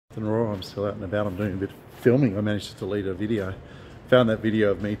Aurora, I'm still out and about. I'm doing a bit of filming. I managed to delete a video. Found that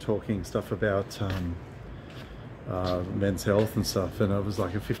video of me talking stuff about men's health and stuff, and it was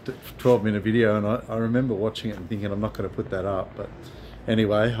like a 12-minute video, and I remember watching it and thinking I'm not going to put that up, but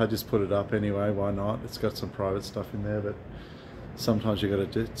anyway, I just put it up anyway. Why not? It's got some private stuff in there, but sometimes you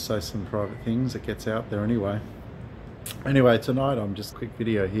got to say some private things. It gets out there anyway. Anyway, tonight I'm just a quick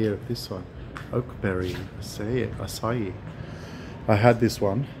video here of this one, Oakberry Acai. I had this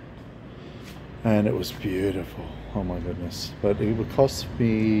one and it was beautiful. Oh my goodness. But it would cost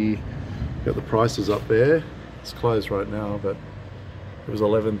me, got the prices up there, it's closed right now, but it was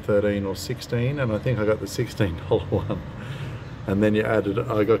 11, 13 or 16, and I think I got the $16 one. And then you added,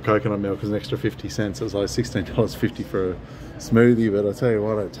 I got coconut milk as an extra 50 cents. It was like $16.50 for a smoothie, but I tell you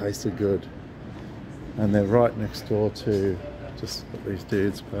what, it tasted good. And they're right next door to, just let these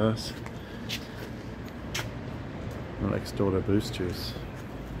dudes pass, next door to Boost Juice.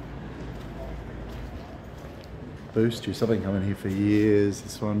 Boost Juice, I've been coming here for years,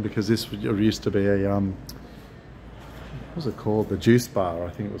 this one, because this used to be a, what was it called? The juice bar, I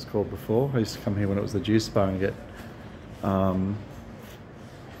think it was called before. I used to come here when it was the juice bar and get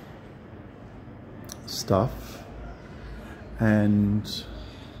stuff. And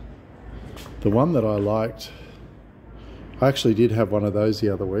the one that I liked, I actually did have one of those the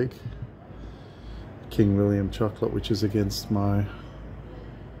other week. King William chocolate, which is against my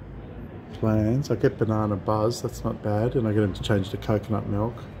plans. I get banana buzz, that's not bad, and I get them to change to coconut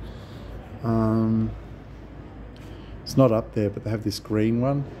milk. It's not up there, but they have this green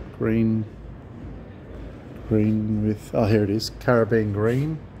one, green with, oh here it is, Caribbean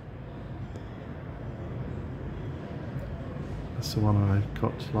green. That's the one I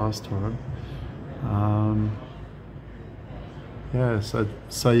got last time. Yeah,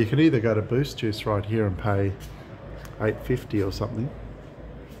 so you can either go to Boost Juice right here and pay $8.50 or something,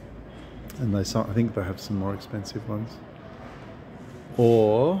 and I think they have some more expensive ones,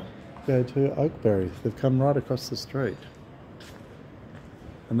 or go to Oakberry. They've come right across the street,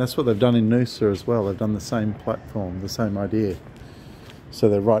 and that's what they've done in Noosa as well. They've done the same platform, the same idea. So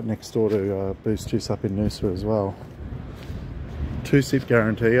they're right next door to Boost Juice up in Noosa as well. 2-sip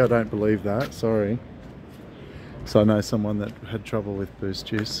guarantee, I don't believe that, sorry. So I know someone that had trouble with Boost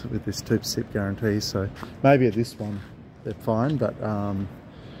Juice with this 2-sip guarantee, so maybe at this one they're fine, but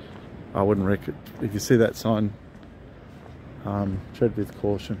I wouldn't recommend. If you see that sign, tread with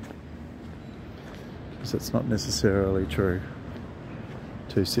caution, because it's not necessarily true.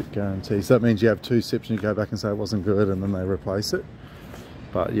 2-sip guarantee. So that means you have 2 sips and you go back and say it wasn't good, and then they replace it.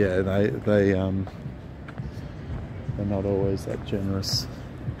 But yeah, they're not always that generous.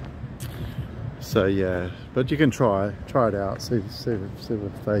 So yeah, but you can try it out, see if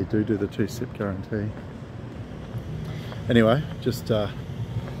they do the 2-sip guarantee. Anyway, just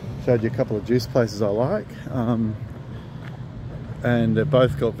showed you a couple of juice places I like, and they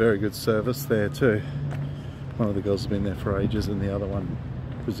both got very good service there too. One of the girls has been there for ages, and the other one,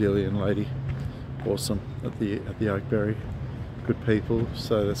 Brazilian lady, awesome at the Oakberry, good people.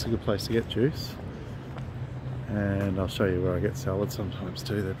 So that's a good place to get juice. And I'll show you where I get salad sometimes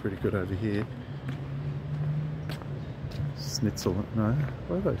too. They're pretty good over here. Schnitzel, no,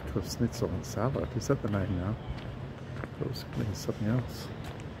 what are they called? Schnitzel and salad, is that the name now? It was something else.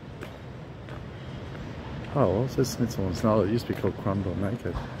 Oh, well, it says schnitzel and salad. It used to be called crumbed or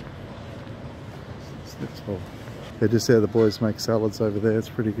naked. Schnitzel. They're just there, the boys make salads over there, it's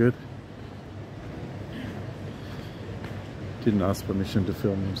pretty good. Didn't ask permission to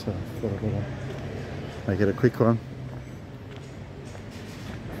film them, so I thought I'd better make it a quick one.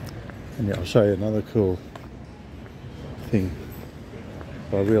 And yeah, I'll show you another cool thing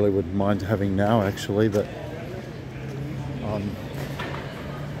I really wouldn't mind having now actually, but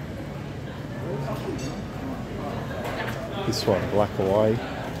this one, Black Hawaii,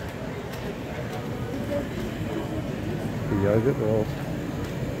 the yogurt, well,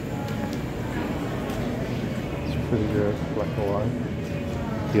 it's pretty good, Black Hawaii.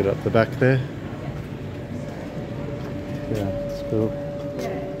 Get up the back there, yeah, it's cool.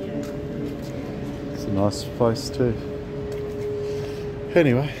 It's a nice place too.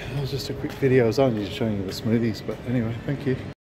 Anyway, that was just a quick video. I was only just showing you the smoothies, but anyway, thank you.